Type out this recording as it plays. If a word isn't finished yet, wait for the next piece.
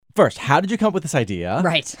first, how did you come up with this idea?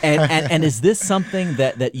 Right. And is this something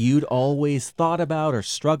that you'd always thought about or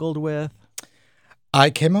struggled with? I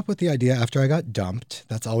came up with the idea after I got dumped.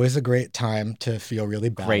 That's always a great time to feel really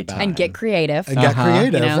bad Great about time. And it. get creative. And get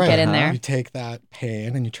creative, right. Get in there. You take that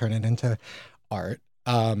pain and you turn it into art.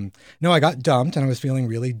 No, I got dumped and I was feeling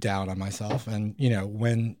really down on myself. And,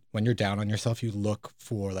 when you're down on yourself, you look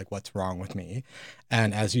for like, what's wrong with me?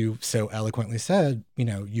 And as you so eloquently said,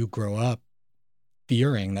 you grow up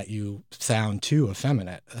fearing that you sound too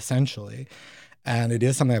effeminate, essentially. And it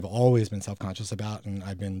is something I've always been self-conscious about. And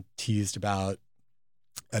I've been teased about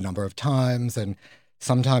a number of times. And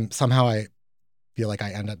somehow I feel like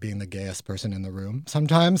I end up being the gayest person in the room.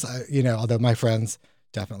 Sometimes, although my friends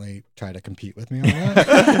definitely try to compete with me on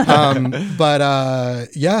that.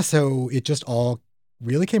 So it just all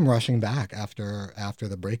really came rushing back after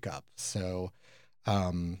the breakup. So,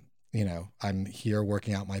 I'm here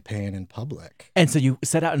working out my pain in public. And so you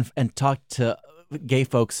set out and talked to gay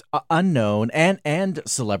folks, unknown and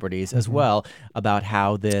celebrities as well, about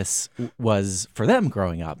how this was for them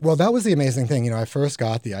growing up. Well, that was the amazing thing. I first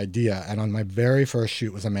got the idea, and on my very first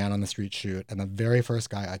shoot was a man on the street shoot, and the very first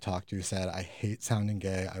guy I talked to said, "I hate sounding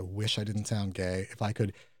gay. I wish I didn't sound gay. If I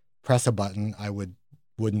could press a button, I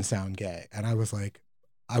wouldn't sound gay." And I was like,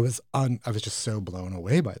 I was just so blown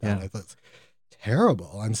away by that. Yeah. I thought, it's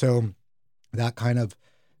terrible. And so that kind of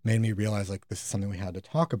made me realize like this is something we had to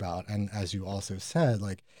talk about. And as you also said,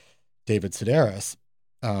 like David Sedaris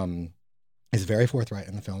is very forthright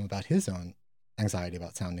in the film about his own anxiety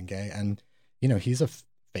about sounding gay. And, he's a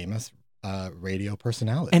famous radio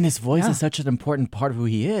personality. And his voice is such an important part of who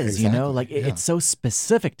he is, Exactly. It's so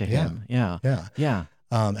specific to him. Yeah.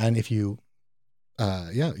 And if you,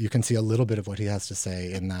 you can see a little bit of what he has to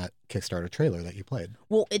say in that Kickstarter trailer that you played.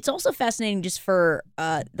 Well, it's also fascinating just for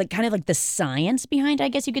the science behind it, I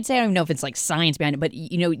guess you could say. I don't even know if it's like science behind it, but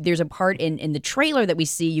there's a part in the trailer that we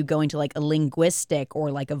see you going to like a linguistic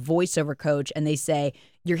or like a voiceover coach, and they say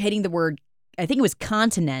you're hitting the word, I think it was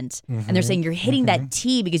continent, and they're saying you're hitting that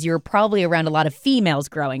T because you were probably around a lot of females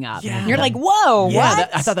growing up. Yeah. And you're like, whoa,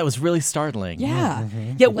 what? I thought that was really startling. Yeah.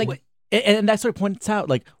 Yeah, and that sort of points out,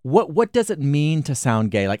 like, what does it mean to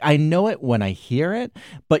sound gay? Like, I know it when I hear it,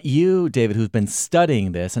 but you, David, who's been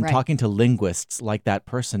studying this and talking to linguists like that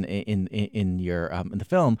person in your in the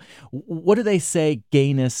film, what do they say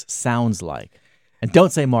gayness sounds like? And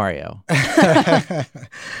don't say Mario.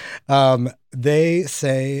 They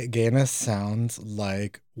say gayness sounds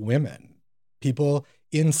like women. People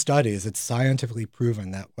in studies, it's scientifically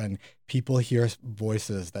proven that when people hear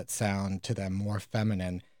voices that sound to them more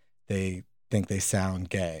feminine, they think they sound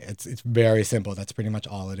gay. It's very simple. That's pretty much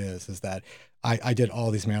all it is that I did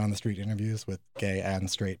all these man on the street interviews with gay and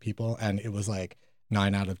straight people, and it was like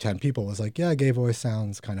 9 out of 10 people was like, yeah, gay voice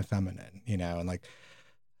sounds kind of feminine, and like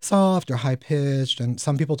soft or high pitched. And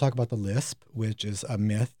some people talk about the lisp, which is a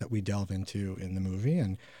myth that we delve into in the movie.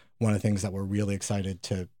 And one of the things that we're really excited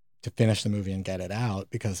to finish the movie and get it out,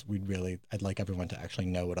 because I'd like everyone to actually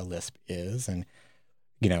know what a lisp is and,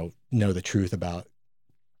 know the truth about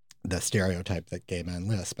the stereotype that gay men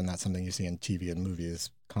lisp. And that's something you see in TV and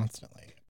movies constantly.